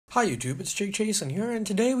Hi YouTube, it's Jake Jason here, and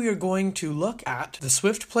today we are going to look at the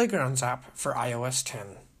Swift Playgrounds app for iOS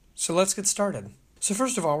 10. So let's get started. So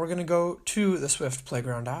first of all, we're going to go to the Swift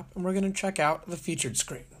Playground app, and we're going to check out the featured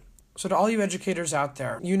screen. So to all you educators out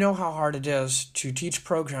there, you know how hard it is to teach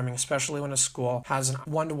programming, especially when a school has a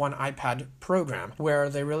one-to-one iPad program where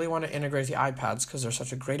they really want to integrate the iPads because they're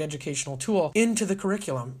such a great educational tool into the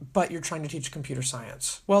curriculum, but you're trying to teach computer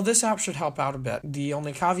science. Well, this app should help out a bit. The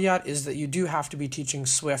only caveat is that you do have to be teaching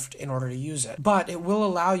Swift in order to use it, but it will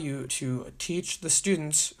allow you to teach the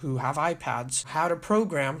students who have iPads how to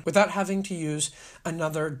program without having to use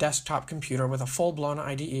another desktop computer with a full-blown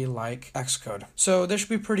IDE like Xcode. So this should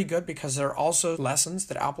be pretty good because there are also lessons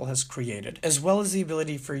that Apple has created, as well as the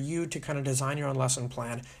ability for you to kind of design your own lesson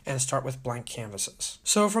plan and start with blank canvases.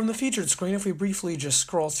 So from the featured screen, if we briefly just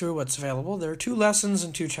scroll through what's available, there are 2 lessons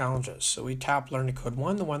and 2 challenges. So we tap Learn to Code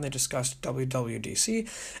 1, the one they discussed at WWDC,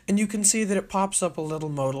 and you can see that it pops up a little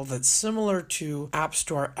modal that's similar to App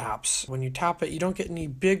Store apps. When you tap it, you don't get any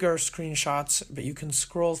bigger screenshots, but you can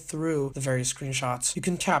scroll through the various screenshots. You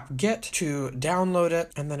can tap Get to download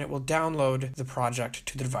it, and then it will download the project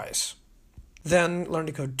to the device. Then Learn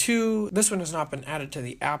to Code 2, this one has not been added to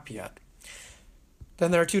the app yet.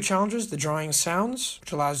 Then there are 2 challenges, the Drawing Sounds,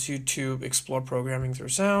 which allows you to explore programming through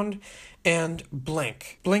sound, and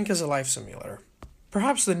Blink. Blink is a life simulator.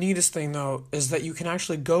 Perhaps the neatest thing, though, is that you can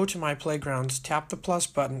actually go to My Playgrounds, tap the plus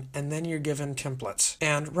button, and then you're given templates.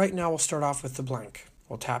 And right now we'll start off with the Blink.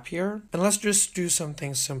 We'll tap here, and let's just do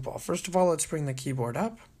something simple. First of all, let's bring the keyboard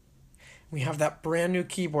up. We have that brand new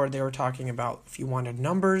keyboard they were talking about. If you wanted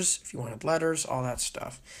numbers, if you wanted letters, all that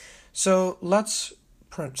stuff. So let's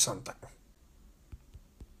print something.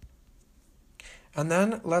 And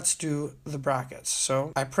then let's do the brackets.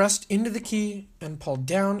 So I pressed into the key and pulled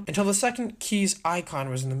down until the second key's icon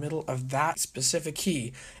was in the middle of that specific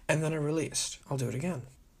key, and then I released. I'll do it again.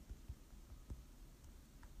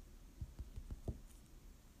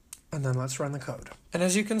 And then let's run the code. And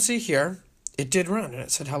as you can see here, it did run, and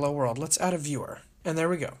it said hello world. Let's add a viewer. And there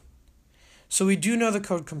we go. So we do know the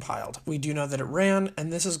code compiled. We do know that it ran,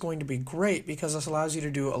 and this is going to be great because this allows you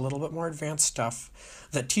to do a little bit more advanced stuff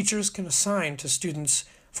that teachers can assign to students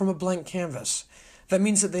from a blank canvas. That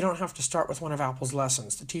means that they don't have to start with one of Apple's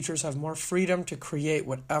lessons. The teachers have more freedom to create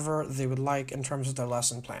whatever they would like in terms of their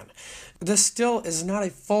lesson plan. This still is not a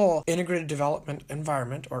full integrated development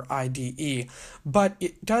environment, or IDE, but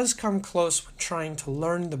it does come close when trying to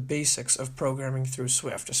learn the basics of programming through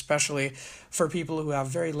Swift, especially for people who have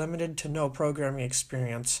very limited to no programming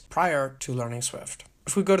experience prior to learning Swift.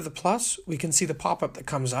 If we go to the plus, we can see the pop-up that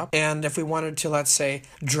comes up, and if we wanted to, let's say,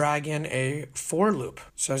 drag in a for loop.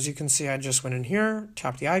 So as you can see, I just went in here,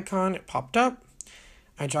 tapped the icon, it popped up,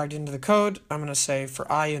 I dragged into the code, I'm going to say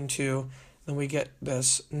for I in 2, then we get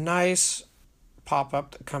this nice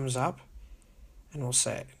pop-up that comes up, and we'll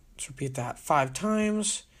say, let's repeat that 5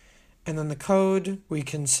 times, and then the code, we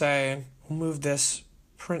can say, we'll move this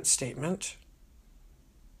print statement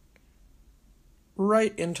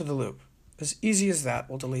right into the loop. As easy as that,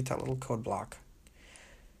 we'll delete that little code block.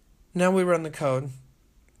 Now we run the code.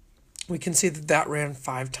 We can see that that ran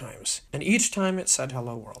 5 times, and each time it said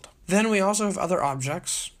hello world. Then we also have other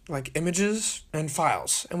objects, like images and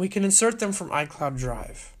files, and we can insert them from iCloud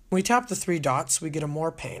Drive. When we tap the 3 dots, we get a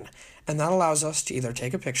More pane, and that allows us to either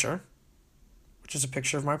take a picture, which is a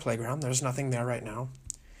picture of my playground, there's nothing there right now,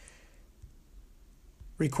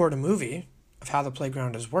 record a movie of how the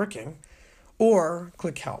playground is working, or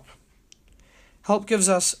click Help. Help gives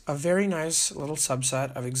us a very nice little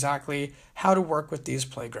subset of exactly how to work with these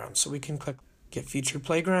playgrounds. So we can click Get Featured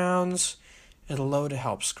Playgrounds, it'll load a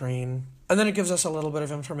help screen, and then it gives us a little bit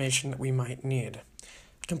of information that we might need,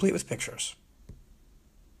 complete with pictures.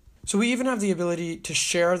 So we even have the ability to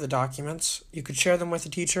share the documents. You could share them with a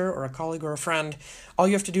teacher or a colleague or a friend. All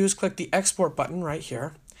you have to do is click the Export button right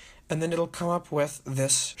here, and then it'll come up with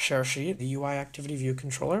this share sheet, the UI Activity View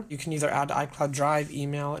Controller. You can either add to iCloud Drive,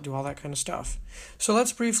 email it, do all that kind of stuff. So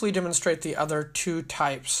let's briefly demonstrate the other 2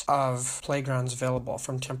 types of playgrounds available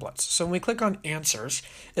from templates. So when we click on Answers,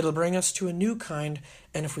 it'll bring us to a new kind,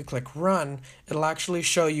 and if we click Run, it'll actually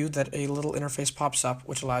show you that a little interface pops up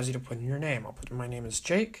which allows you to put in your name. I'll put in my name as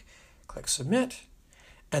Jake, click Submit,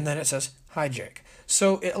 and then it says, Hi Jake.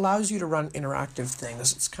 So it allows you to run interactive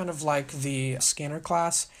things. It's kind of like the scanner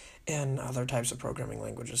class in other types of programming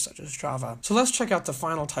languages such as Java. So let's check out the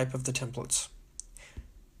final type of the templates.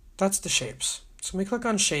 That's the shapes. So when we click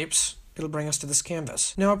on shapes, it'll bring us to this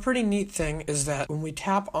canvas. Now a pretty neat thing is that when we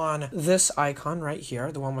tap on this icon right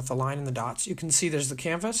here, the one with the line and the dots, you can see there's the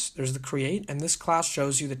canvas, there's the create, and this class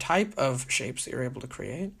shows you the type of shapes that you're able to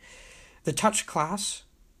create. The touch class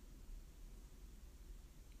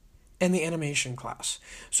and the animation class.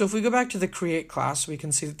 So if we go back to the create class, we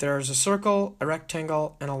can see that there's a circle, a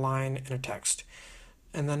rectangle, and a line, and a text.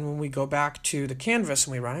 And then when we go back to the canvas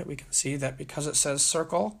and we run it, we can see that because it says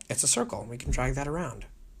circle, it's a circle. We can drag that around.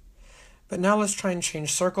 But now let's try and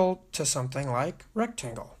change circle to something like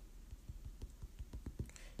rectangle.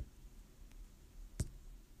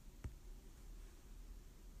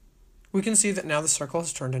 We can see that now the circle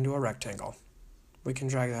has turned into a rectangle. We can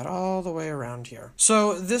drag that all the way around here.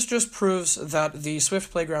 So this just proves that the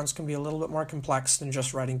Swift playgrounds can be a little bit more complex than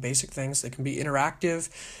just writing basic things. They can be interactive,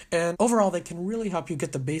 and overall they can really help you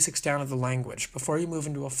get the basics down of the language before you move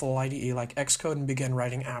into a full IDE like Xcode and begin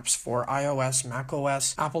writing apps for iOS,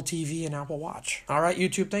 macOS, Apple TV, and Apple Watch. Alright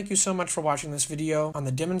YouTube, thank you so much for watching this video on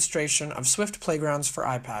the demonstration of Swift playgrounds for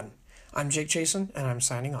iPad. I'm Jake Chasen, and I'm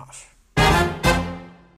signing off.